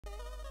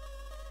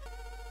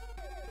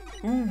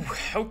Ooh,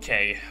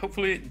 okay.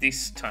 Hopefully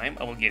this time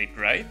I will get it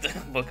right.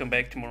 Welcome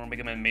back to more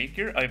Mega Man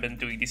Maker. I've been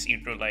doing this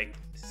intro like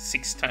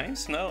 6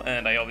 times now,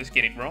 and I always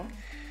get it wrong.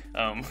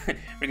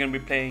 We're gonna be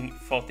playing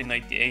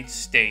 1498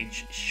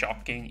 stage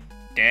Shocking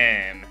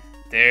Dam.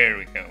 There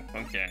we go.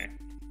 Okay.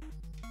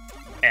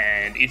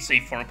 And it's a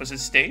 4%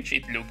 stage.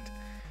 It looked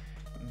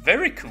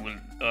very cool.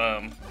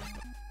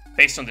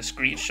 Based on the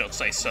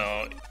screenshots I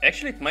saw,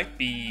 actually it might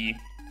be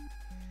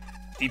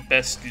the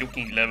best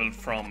looking level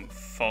from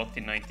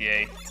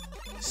 1498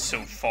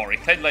 so far. It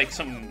had like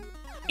some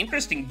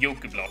interesting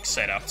Yoku block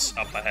setups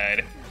up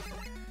ahead.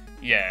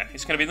 Yeah,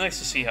 it's gonna be nice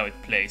to see how it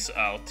plays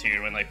out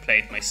here when I play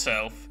it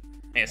myself.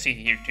 Yeah, see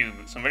here too,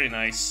 some very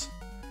nice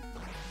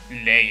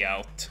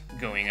layout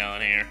going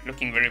on here,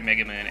 looking very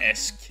Mega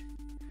Man-esque.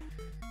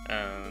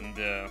 And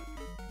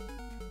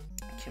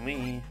can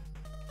we...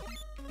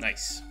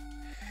 Nice.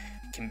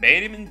 Can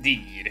bait him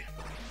indeed.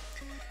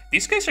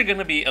 These guys are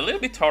gonna be a little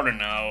bit harder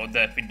now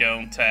that we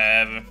don't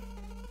have...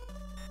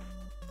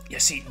 Yeah,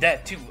 see,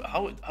 that too.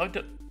 How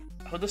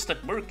does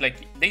that work?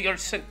 Like, they are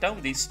sent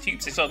down these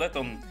tubes. I saw that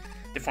on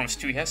the forums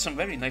too. He has some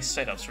very nice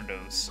setups for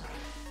those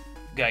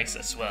guys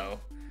as well.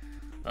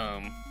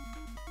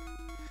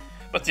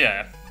 But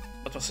yeah,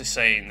 what was I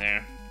saying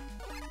there?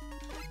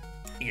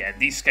 Yeah,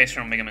 these guys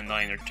from Mega Man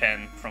 9 or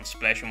 10 from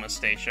Splash Woman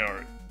stage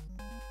are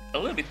a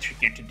little bit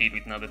trickier to deal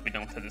with now that we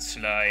don't have the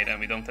slide and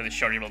we don't have the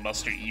chargeable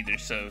buster either,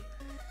 so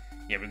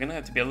yeah, we're gonna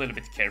have to be a little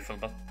bit careful.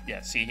 But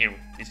yeah, see here,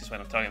 this is what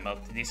I'm talking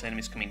about. These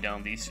enemies coming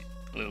down these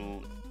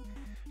little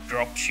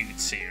drop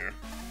chutes here.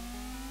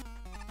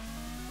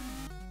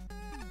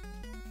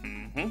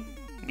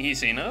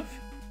 Easy enough.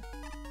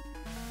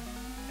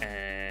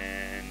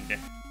 And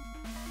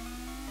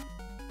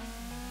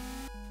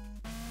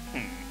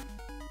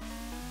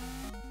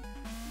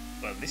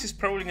well, this is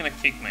probably gonna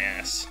kick my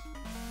ass.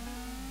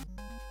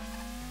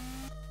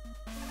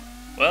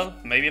 Well,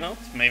 maybe not,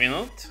 maybe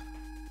not.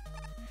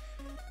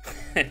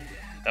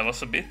 That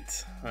was a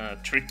bit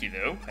tricky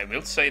though, I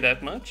will say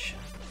that much.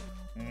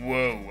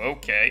 Whoa,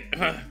 okay.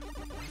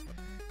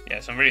 Yeah,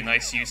 some very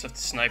nice use of the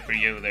sniper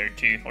yo there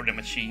too, or the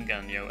machine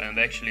gun yo, and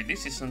actually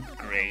this isn't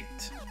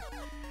great.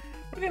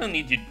 We're gonna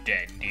need you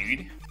dead,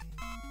 dude.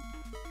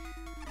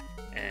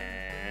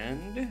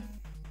 And...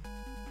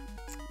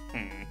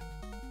 Ooh.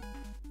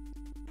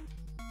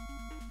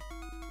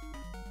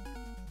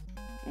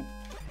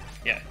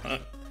 Yeah,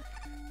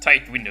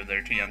 tight window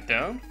there to jump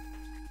down.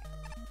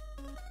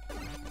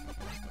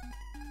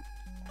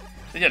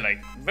 But yeah,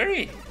 like,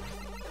 very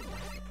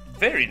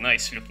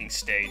nice looking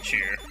stage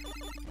here.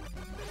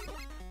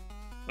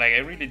 Like, I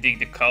really dig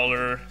the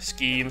color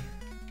scheme.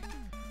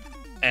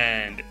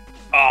 And,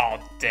 oh,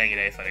 dang it,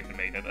 I thought I could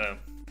make that.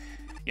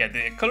 Yeah,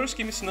 the color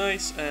scheme is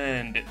nice,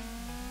 and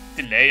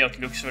the layout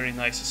looks very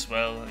nice as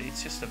well.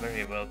 It's just a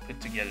very well put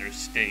together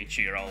stage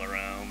here all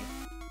around.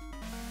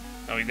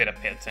 Now we gotta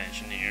pay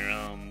attention here.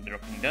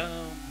 Dropping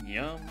down,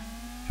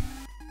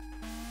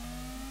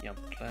 jump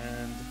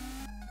planned,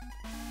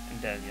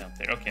 and then jump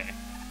there. Okay.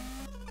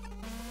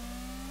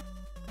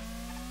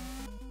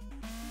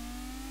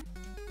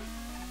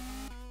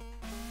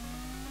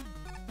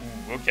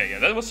 Ooh, okay, yeah,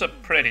 that was a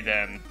pretty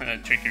damn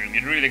tricky room.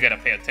 You really gotta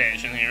pay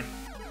attention here.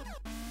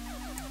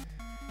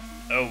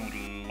 Oh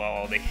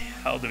lordy,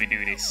 how do we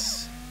do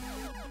this?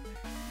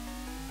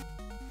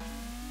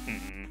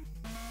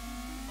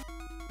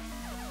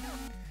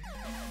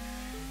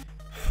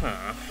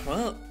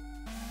 Well,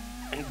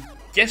 I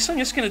guess I'm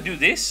just gonna do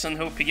this and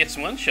hope he gets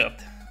one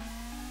shot.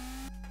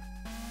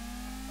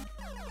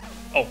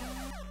 Oh.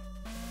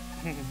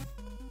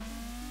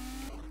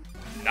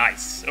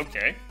 Nice,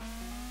 okay.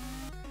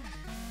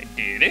 I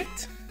did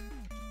it.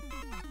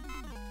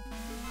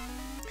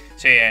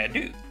 So yeah,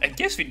 I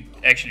guess we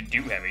actually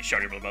do have a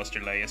chargeable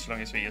buster lay as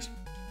long as we just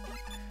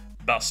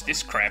bust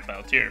this crap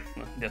out here.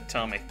 The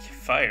atomic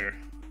fire.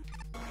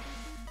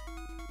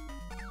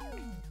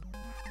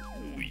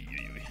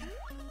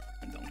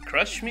 Don't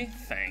crush me,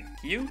 thank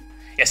you.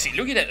 Yeah, see,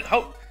 look at that.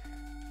 How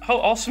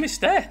awesome is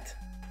that?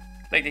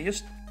 Like, they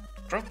just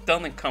drop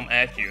down and come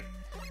at you.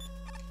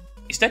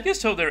 Is that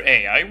just how their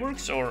AI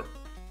works, or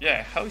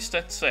yeah, how is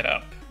that set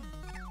up?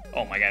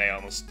 Oh my god, I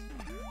almost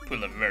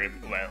pulled a very...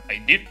 Well, I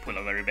did pull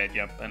a very bad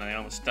jump, and I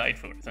almost died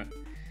for it. Huh?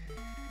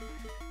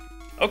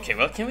 Okay,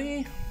 well, can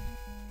we...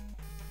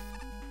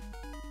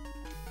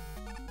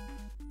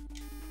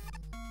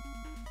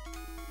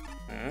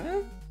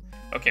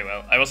 Okay,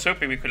 well, I was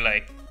hoping we could,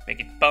 like, make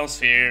it bounce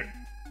here,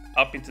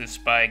 up into the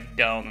spike,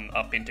 down, and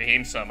up into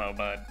him somehow,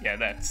 but yeah,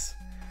 that's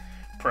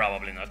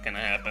probably not gonna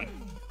happen.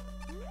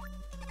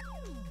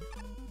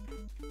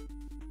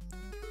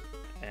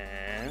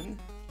 And...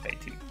 Play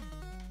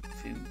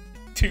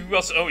two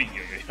was... Oh,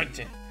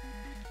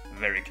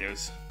 very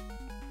close.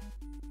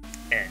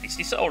 And is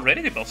this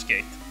already the boss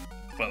gate?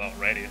 Well,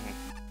 already.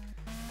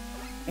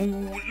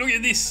 Ooh, look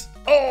at this!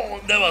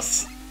 Oh, that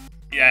was...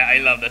 Yeah, I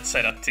love that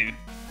setup too.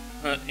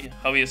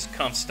 How he just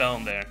comes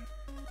down there.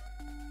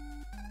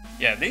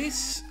 Yeah,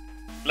 this...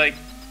 Like...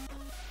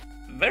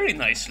 Very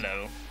nice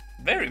level.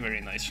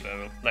 Very nice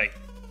level. Like...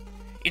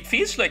 it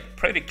feels like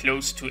pretty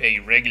close to a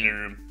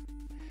regular,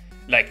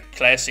 like,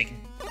 classic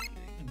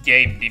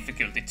game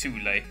difficulty too.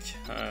 Like,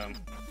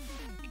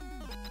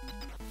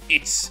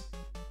 it's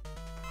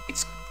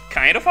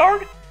kind of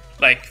hard,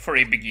 like, for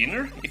a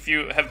beginner. If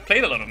you have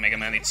played a lot of Mega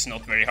Man, it's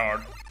not very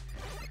hard.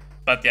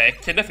 But yeah, I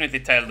can definitely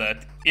tell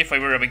that if I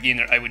were a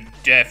beginner, I would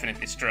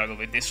definitely struggle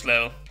with this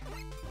level.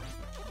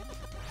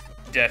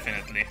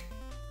 Definitely.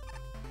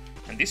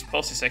 And this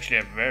boss is actually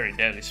a very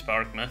deadly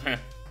spark, man.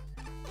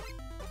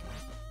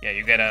 Yeah,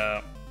 you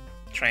gotta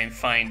try and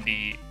find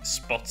the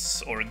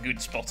spots, or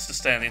good spots to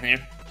stand in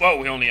here. Whoa,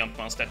 we only jumped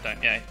once that time,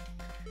 yeah.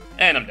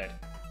 And I'm dead.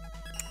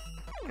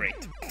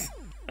 Great.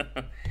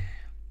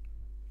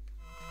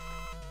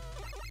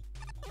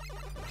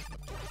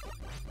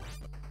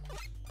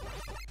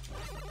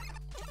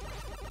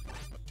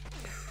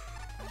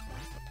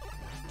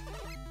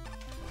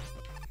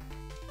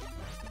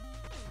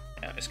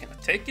 I'm just gonna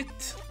take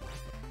it.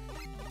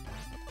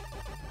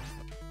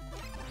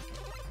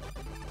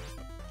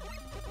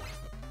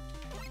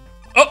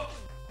 Oh!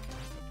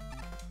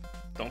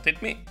 Don't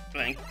hit me.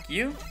 Thank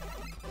you.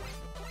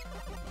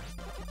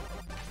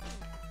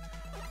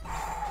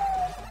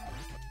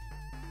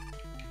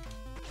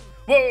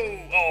 Whoa!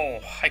 Oh,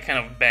 I kind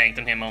of banked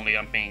on him only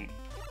jumping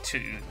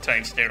 2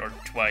 times there, or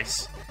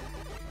twice.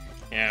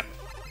 Yeah.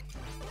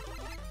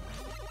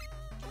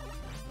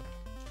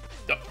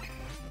 Oh.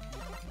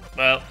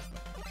 Well.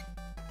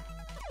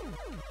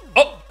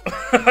 Oh!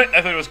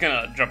 I thought it was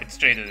gonna drop it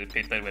straight into the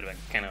pit. That would have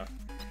been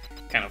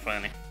kind of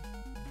funny.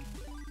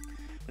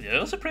 But yeah,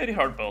 that was a pretty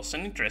hard boss,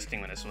 and interesting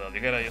one as well.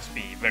 You gotta just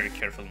be very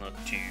careful not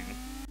to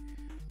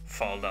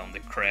fall down the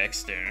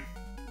cracks there.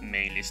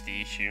 Mainly is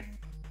the issue.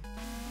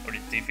 Or the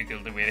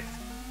difficulty with it.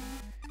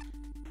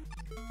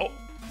 Oh!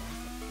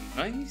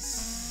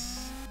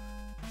 Nice!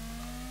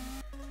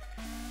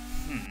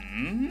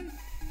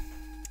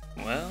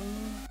 Well...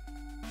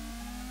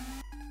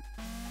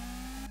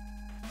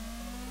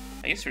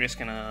 I guess we're just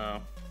gonna...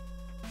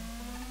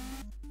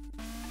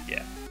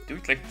 yeah, do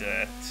it like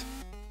that.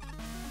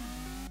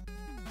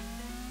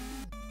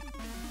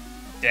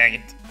 Dang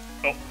it.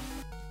 Oh.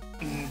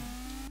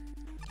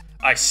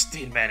 I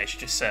still managed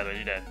to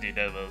salvage that, dude.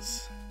 That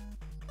was...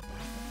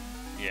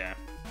 yeah,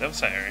 that was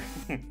hairy.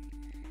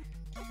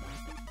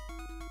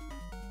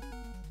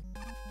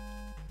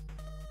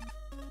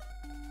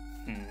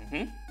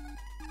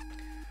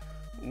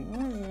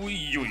 Ooh,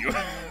 yo.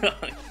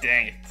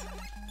 Dang it.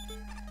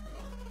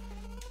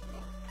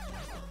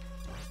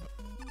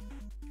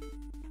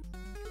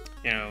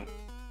 You know,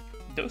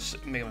 those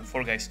Mega Man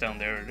 4 guys down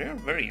there, they're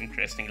very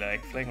interesting,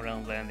 like flying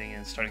around, landing,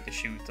 and starting to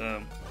shoot.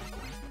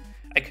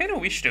 I kind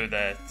of wish, though,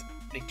 that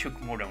they took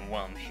more than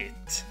 1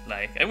 hit.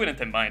 Like, I wouldn't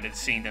have minded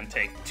seeing them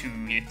take 2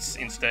 hits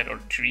instead, or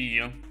 3,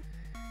 you know?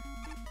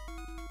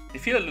 They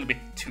feel a little bit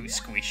too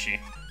squishy.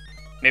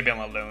 Maybe I'm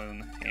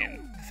alone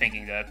in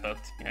thinking that, but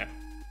yeah.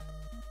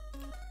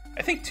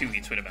 I think 2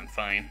 hits would have been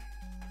fine.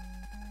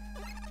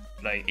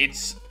 Like,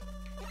 it's...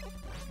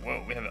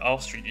 whoa, we have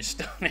ostriches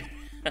down there.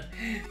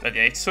 But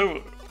yeah,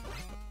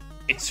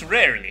 it's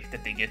rarely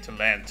that they get to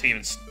land to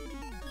even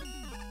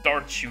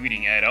start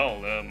shooting at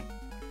all.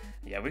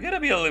 Yeah, we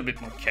gotta be a little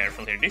bit more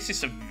careful here. This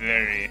is a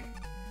very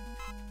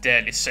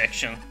deadly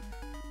section.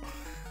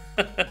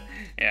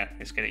 Yeah,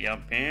 just gotta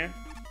jump here.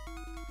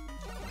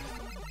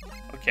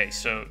 Okay,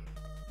 so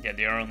yeah,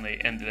 they are on the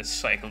endless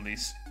cycle,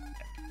 these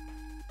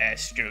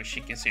astro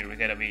chickens here. We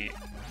gotta be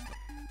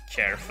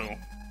careful.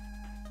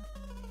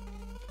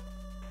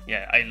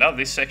 Yeah, I love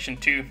this section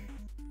too.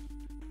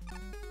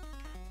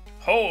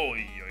 Oh,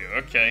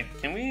 okay.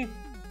 Can we...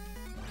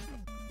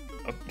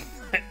 oh.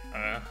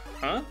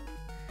 Huh?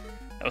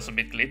 That was a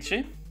bit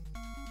glitchy.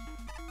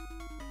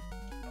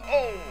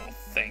 Oh,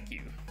 thank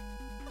you.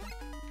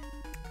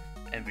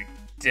 And we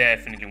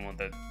definitely want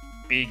that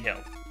big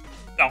health.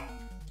 Oh.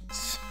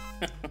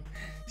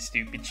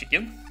 Stupid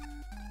chicken.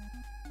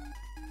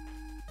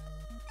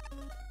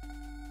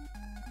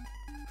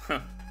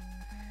 Huh.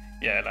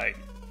 Yeah, like,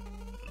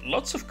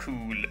 lots of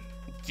cool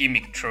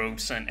gimmick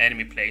tropes and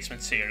enemy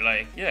placements here,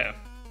 like, yeah.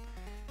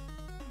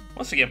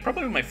 Once again,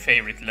 probably my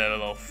favorite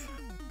level of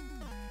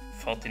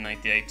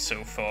 1498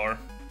 so far.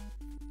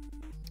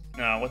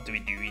 Now, what do we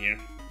do here?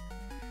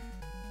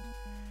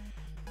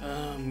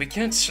 We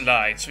can't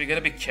slide, so we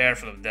gotta be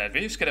careful of that.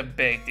 We just gotta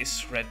bait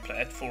this red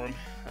platform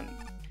and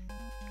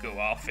go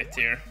off it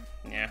here,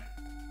 yeah.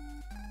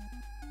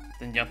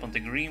 Then jump on the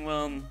green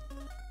one,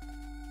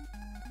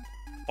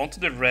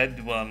 onto the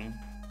red one,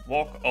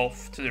 walk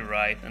off to the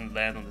right and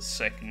land on the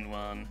second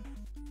one.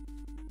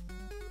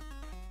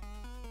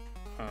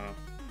 Huh.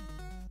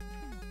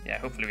 Yeah,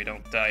 hopefully we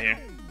don't die here.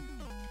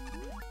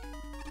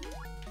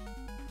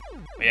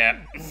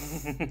 Yeah,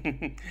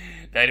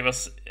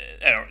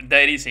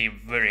 that is a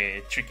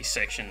very tricky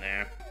section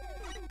there.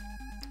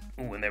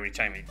 Ooh, and every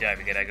time we die,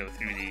 we gotta go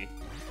through the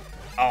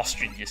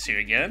ostriches here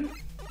again.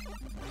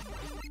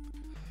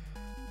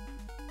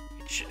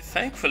 Which,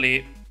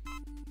 thankfully,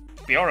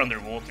 we are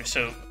underwater,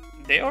 so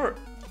they are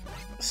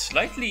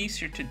slightly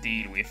easier to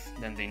deal with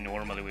than they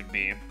normally would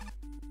be.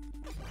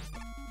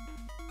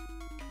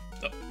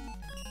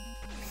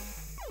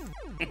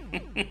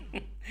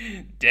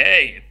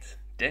 Dang it.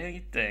 Dang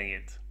it, dang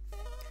it.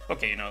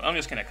 Okay, you know, I'm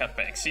just gonna cut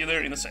back. See you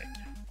there in a sec.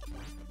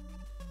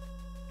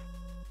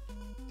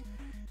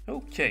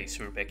 Okay,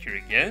 so we're back here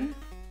again.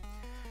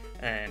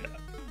 And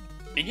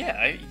yeah,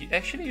 I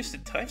actually used the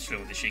time slow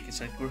with the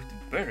chickens and it worked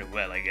very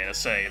well, I gotta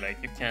say.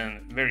 Like, you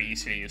can very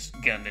easily just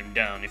gun them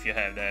down if you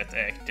have that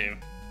active.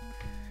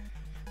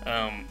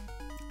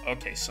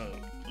 Okay, so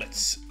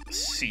let's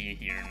see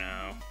here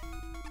now.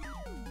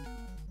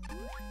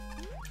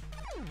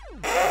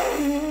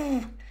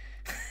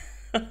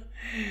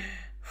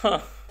 Huh.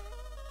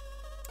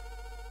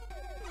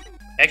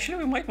 Actually,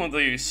 we might want to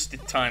use the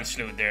time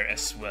slow there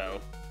as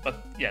well.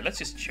 But yeah, let's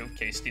just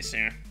showcase this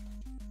here.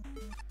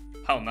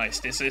 How nice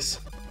this is.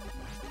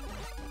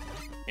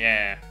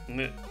 Yeah.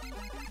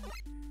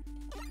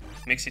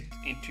 Makes it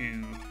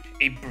into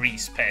a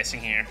breeze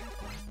passing here.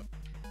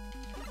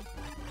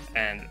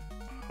 And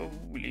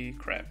holy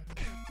crap.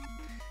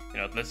 You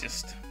know, let's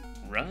just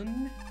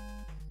run.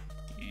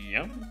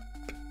 Jump.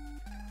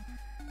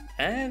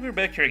 And we're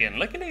back here again.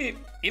 Luckily,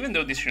 even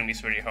though this room is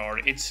very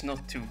hard, it's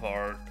not too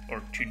hard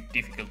or too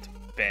difficult to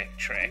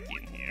backtrack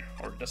in here.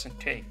 Or it doesn't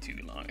take too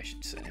long, I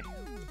should say.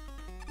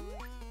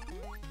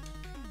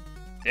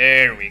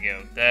 There we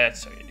go.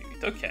 That's how you do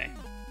it. Okay.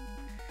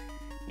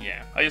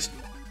 Yeah, I just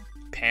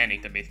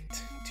panicked a bit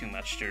too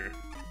much there.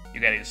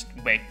 You gotta just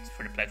wait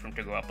for the platform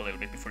to go up a little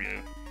bit before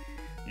you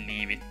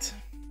leave it.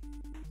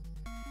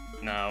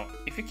 Now,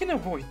 if you can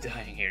avoid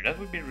dying here, that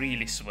would be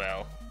really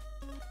swell.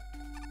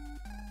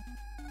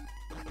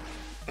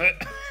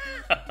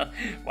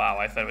 Wow,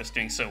 I thought I was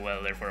doing so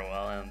well there for a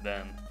while, and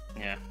then,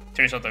 yeah,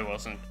 turns out I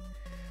wasn't.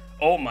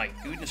 Oh my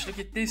goodness, look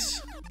at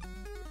this!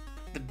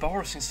 The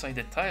bars inside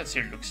the tiles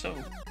here look so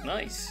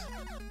nice.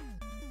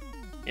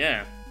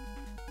 Yeah.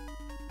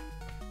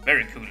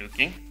 Very cool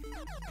looking.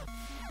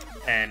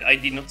 And I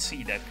did not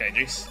see that guy,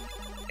 there's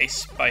a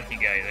spiky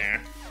guy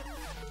there.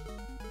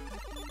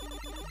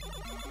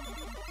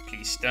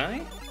 Please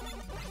die.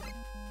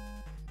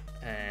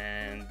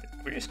 And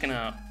we're just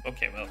gonna...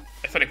 Okay, well,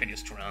 I thought I could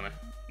just run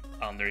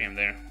under him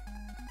there.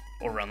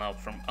 Or run out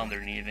from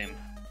underneath him.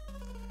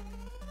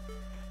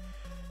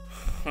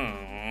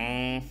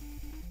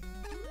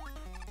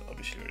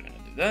 Obviously we're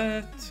gonna do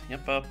that.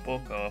 Jump up,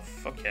 walk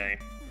off. Okay.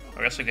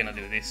 We're also gonna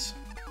do this.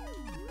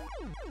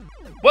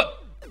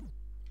 What?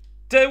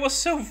 That was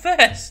so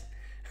fast!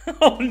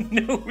 Oh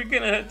no, we're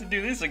gonna have to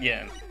do this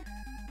again.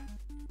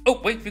 Oh,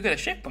 wait, we got a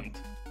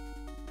checkpoint.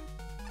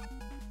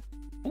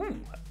 Ooh,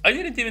 I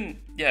didn't even...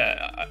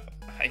 Yeah,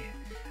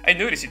 I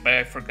noticed it, but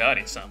I forgot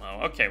it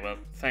somehow. Okay, well,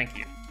 thank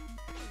you.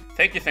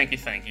 Thank you, thank you,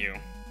 thank you.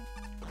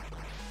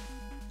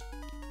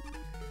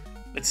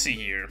 Let's see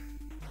here.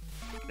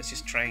 Let's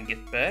just try and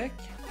get back.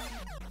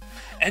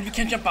 And we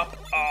can jump up.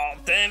 Oh,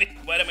 damn it.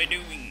 What am I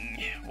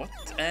doing? What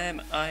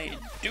am I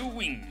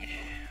doing?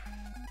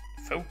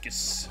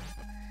 Focus.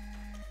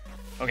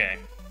 Okay.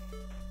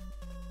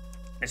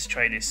 Let's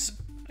try this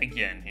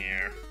again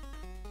here.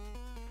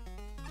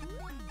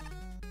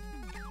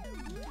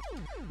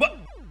 What?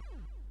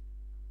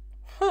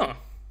 Huh.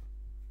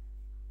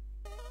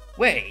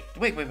 Wait.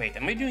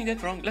 Am I doing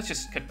that wrong? Let's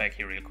just cut back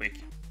here real quick.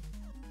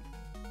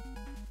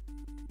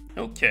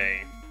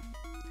 Okay.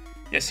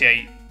 Yeah, see,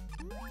 I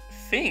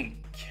think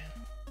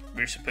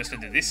we're supposed to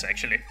do this,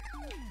 actually.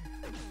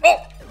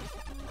 Oh!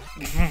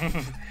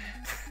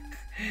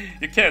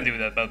 You can do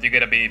that, but you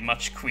gotta be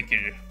much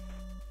quicker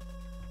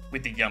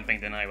with the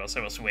jumping than I was. I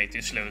was way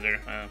too slow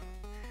there.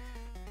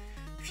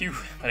 Phew,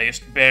 but I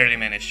just barely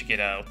managed to get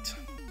out.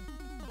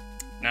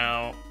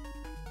 Now,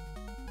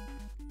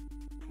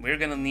 we're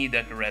gonna need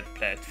that red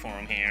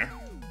platform here.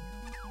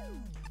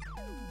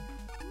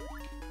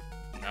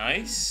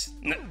 Nice.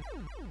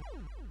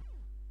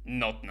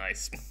 Not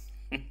nice.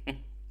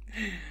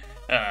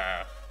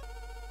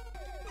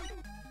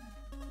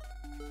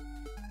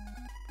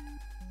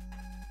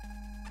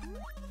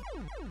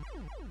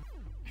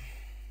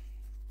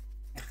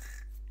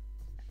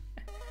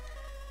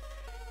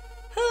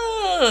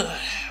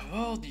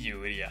 Vad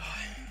gör jag?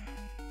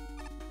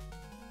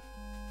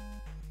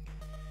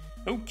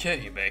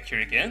 Okay, back here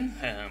again.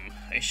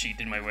 I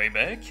cheated my way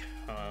back.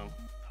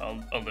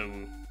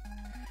 Although,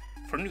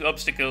 for new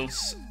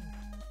obstacles,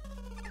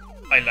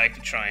 I like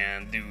to try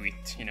and do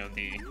it, you know,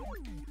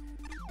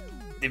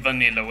 the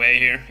vanilla way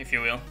here, if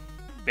you will,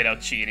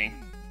 without cheating.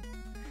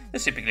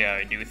 That's typically how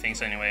I do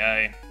things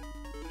anyway.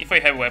 If I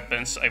have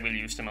weapons, I will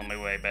use them on my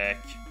way back,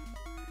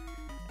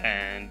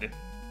 and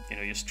you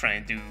know, just try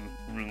and do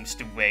rooms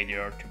the way they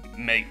are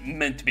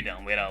meant to be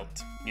done,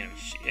 without, you know,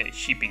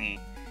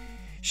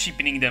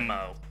 cheapening them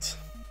out.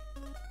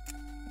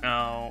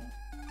 Now,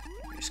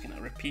 I'm just gonna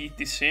repeat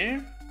this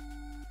here.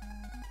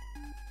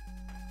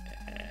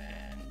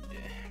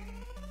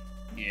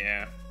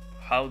 Yeah,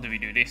 how do we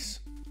do this?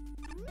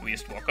 Do we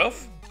just walk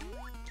off?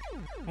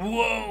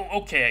 Whoa,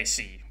 okay, I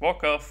see.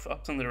 Walk off,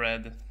 up on the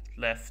red,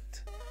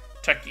 left,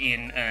 tuck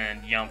in,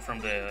 and jump from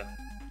the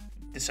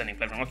descending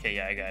platform. Okay,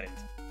 yeah, I got it.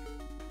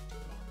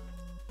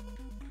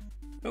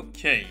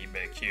 Okay,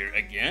 back here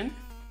again.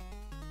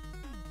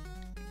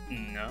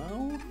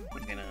 now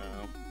we're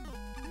gonna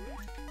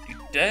do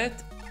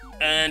that,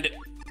 and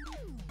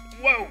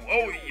whoa,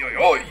 oh,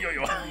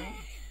 yo.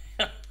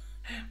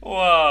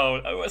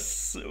 Wow, I was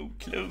so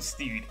close,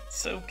 dude,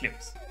 so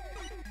close.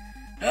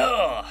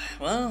 Oh,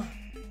 well,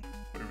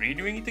 we're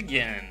redoing it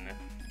again.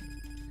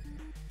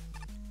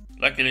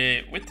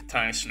 Luckily, with the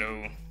time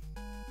slow,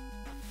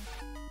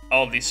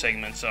 all these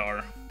segments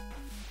are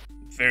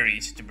very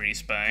easy to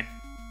breeze by.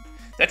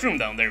 That room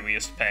down there we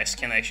just passed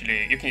can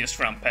actually, you can just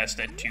run past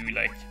that too,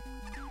 like,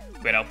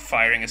 without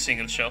firing a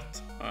single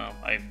shot.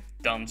 I've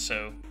done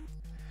so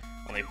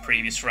on a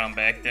previous run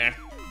back there.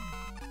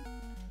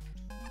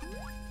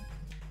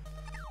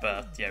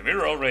 But yeah,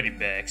 we're already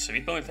back, so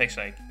it only takes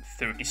like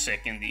 30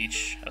 seconds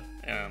each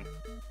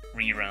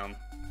rerun.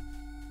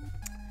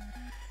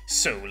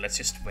 So let's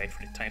just wait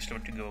for the time slower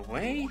to go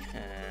away,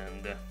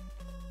 and...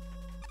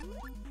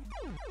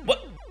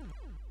 what?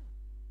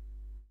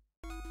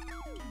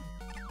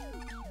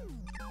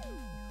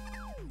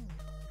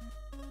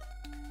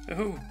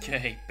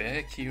 Okay,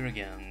 back here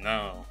again.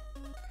 Now,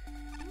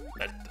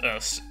 let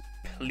us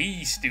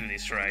please do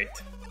this right.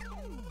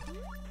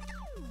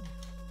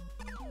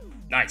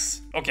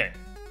 Nice. Okay.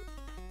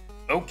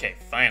 Okay,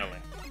 finally.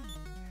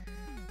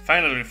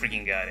 Finally we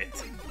freaking got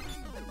it.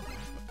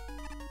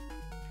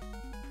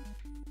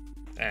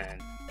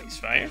 And please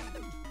fire.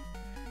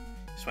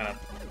 Just wanna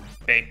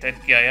bait that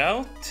guy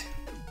out.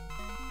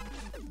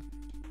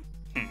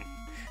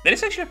 That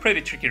is actually a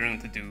pretty tricky room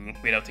to do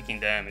without taking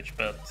damage,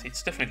 but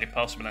it's definitely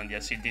possible, and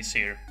yes, it is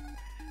here.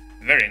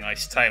 Very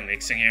nice tile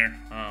mixing here.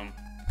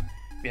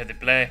 We have the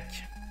black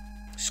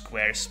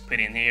squares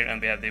put in here,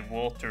 and we have the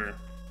water,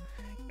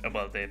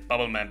 well, the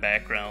bubble man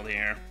background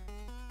here.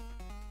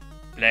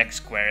 Black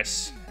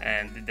squares,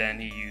 and then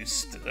he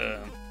used,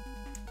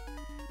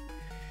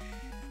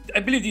 I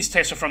believe these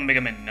tiles are from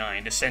Mega Man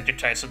 9, the center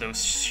tiles are those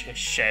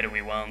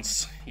shadowy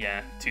ones,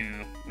 yeah,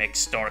 to make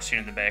stars here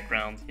in the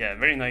background. Yeah,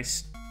 very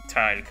nice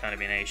tile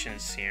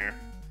combinations here.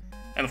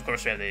 And of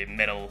course we have the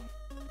metal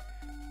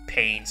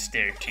paints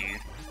there too.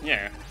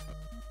 Yeah,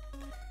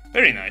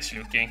 very nice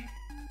looking.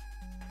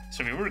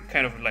 So we were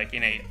kind of like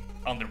in a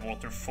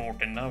underwater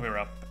fort, and now we're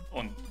up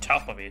on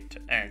top of it,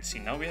 and see,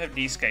 now we have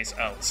these guys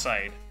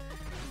outside,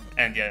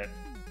 and yeah,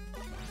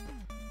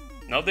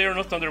 now they are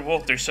not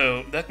underwater,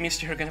 so that means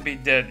they're gonna be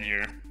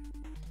deadlier.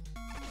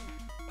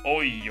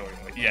 Oi,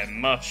 yeah,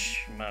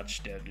 much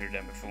deadlier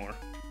than before.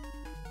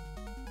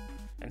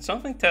 And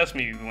something tells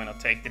me we want to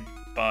take the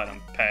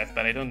bottom path,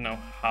 but I don't know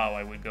how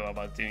I would go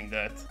about doing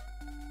that.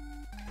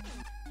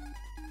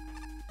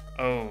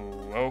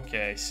 Oh,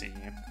 okay, I see.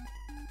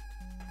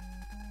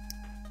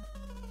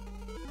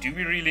 Do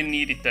we really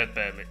need it that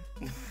badly?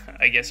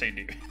 I guess I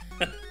do.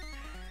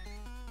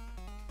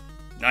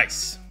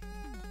 Nice.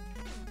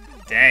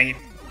 Dang it.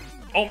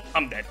 Oh,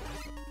 I'm dead.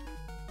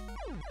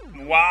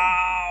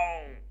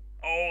 Wow.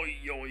 Oh,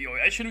 yo.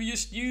 I should have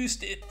just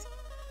used it.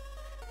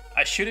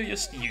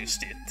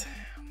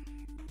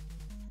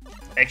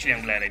 Actually,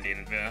 I'm glad I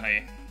didn't.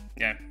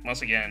 Yeah,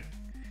 once again,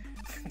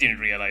 didn't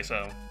realize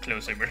how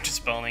close I were to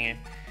spawning it.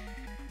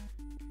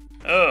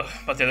 Oh,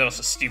 but that was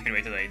a stupid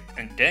way to die.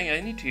 And dang,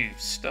 I need to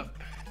stop.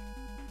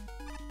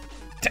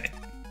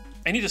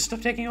 I need to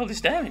stop taking all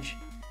this damage.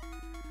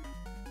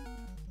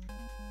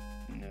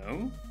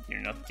 No, you're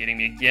not getting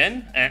me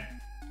again.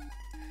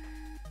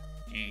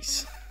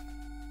 Jeez.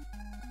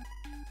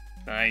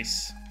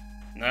 Nice.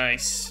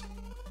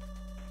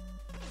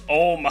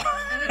 Oh my.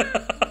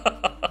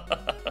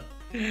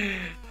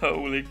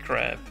 Holy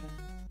crap.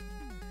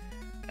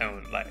 Oh,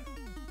 like,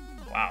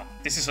 wow,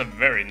 this is a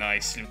very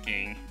nice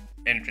looking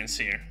entrance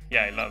here.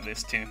 Yeah, I love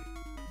this too.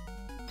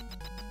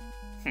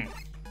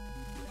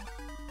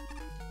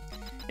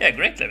 Yeah,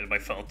 great level by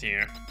Fault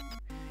here.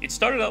 It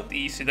started out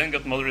easy, then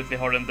got moderately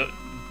hard, and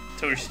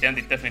towards the end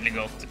it definitely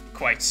got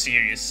quite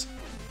serious.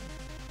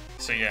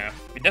 So yeah,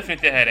 we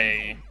definitely had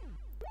a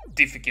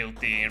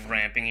difficulty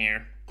ramping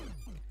here.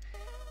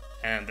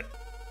 And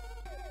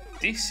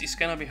this is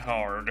gonna be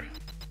hard.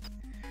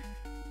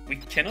 We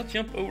cannot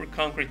jump over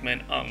Concrete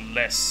Man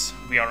unless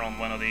we are on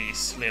one of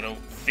these little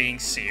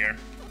things here.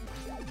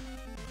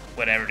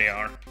 Whatever they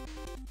are.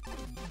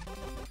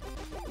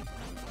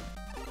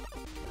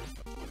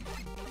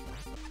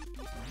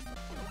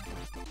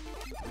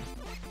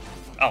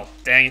 Oh,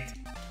 dang it.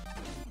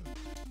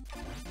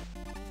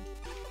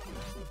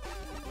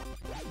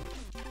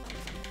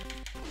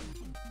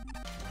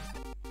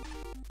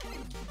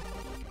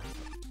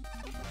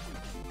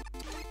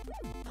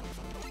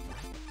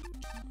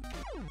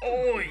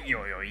 Oh,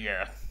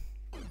 yeah.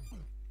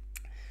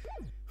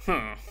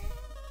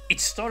 It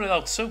started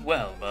out so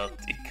well, but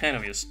it kind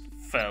of just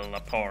fell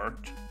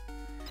apart.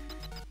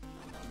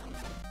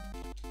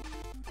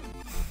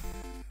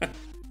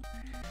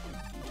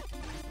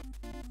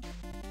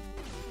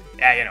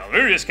 Yeah, you know,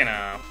 we're just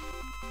gonna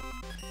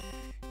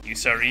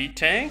use our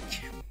E-tank.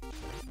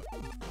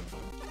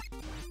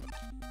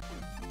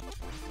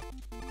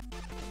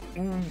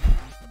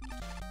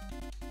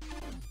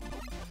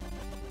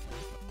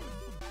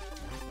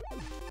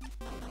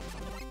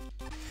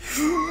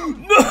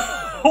 No!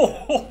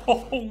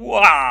 Oh,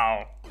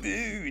 wow,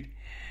 dude,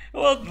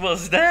 what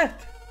was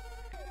that?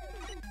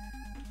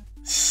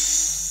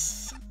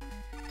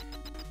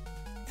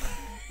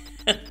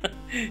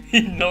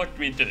 He knocked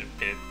me into the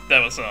pit.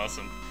 That was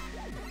awesome.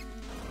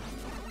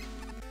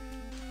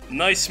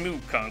 Nice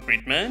move,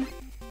 Concrete Man.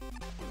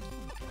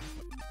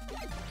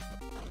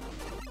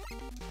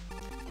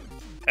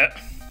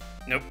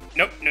 Nope,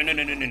 nope, no, no,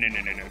 no, no, no, no,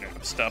 no, no, no, no.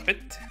 Stop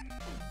it.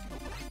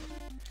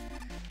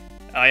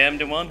 I am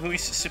the one who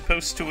is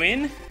supposed to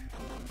win.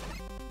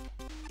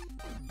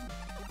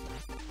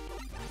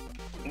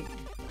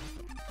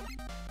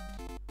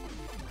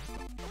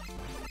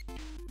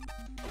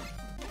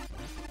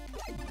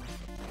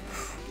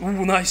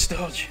 Ooh, nice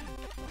dodge.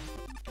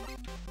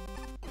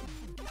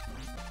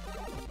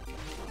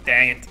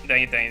 Dang it,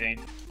 dang it, dang it, dang it.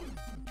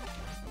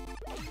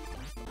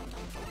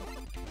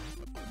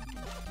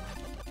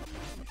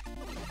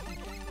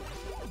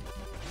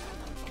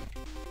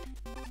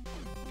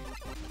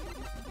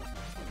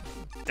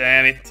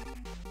 Damn it.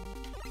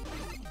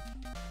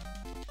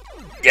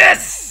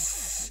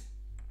 Yes!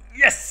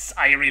 Yes!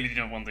 I really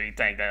didn't want to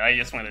tank that. I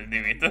just wanted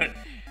to do it.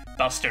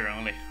 Buster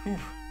only. Whew.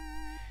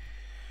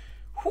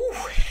 Whew.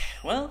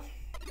 Well,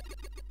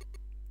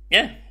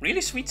 yeah, really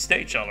sweet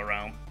stage all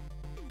around.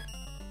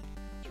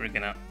 So we're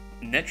gonna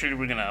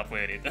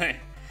upload it.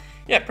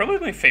 Yeah, probably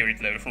my favorite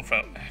level from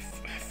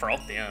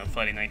Frothy,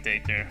 Friday Night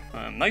Date there.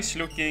 Nice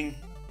looking,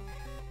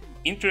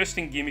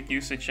 interesting gimmick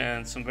usage,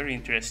 and some very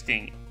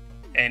interesting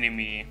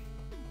enemy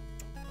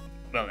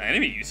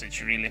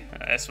usage really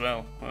as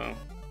well. Have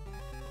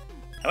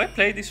I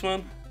played this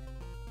one?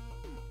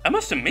 I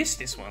must have missed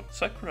this one.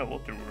 Sakura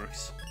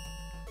Waterworks.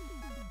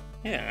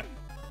 Yeah,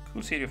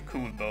 cool city of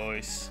cool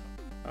boys.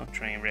 Oh,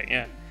 train wreck.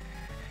 Yeah.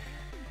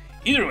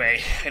 Either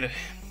way,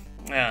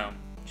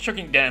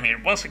 shocking damn here.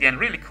 Once again,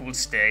 really cool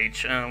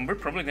stage. We're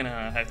probably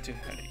gonna have to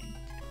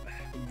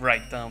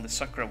write down the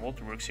Sakura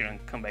Waterworks here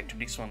and come back to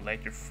this one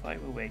later.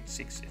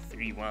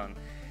 508631.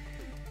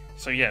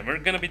 So yeah, we're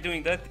gonna be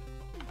doing that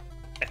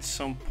at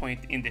some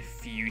point in the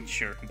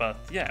future. But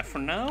yeah, for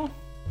now,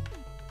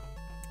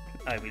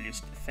 I will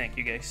just thank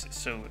you guys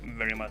so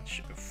very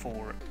much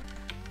for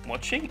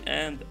watching,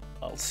 and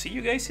I'll see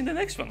you guys in the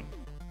next one.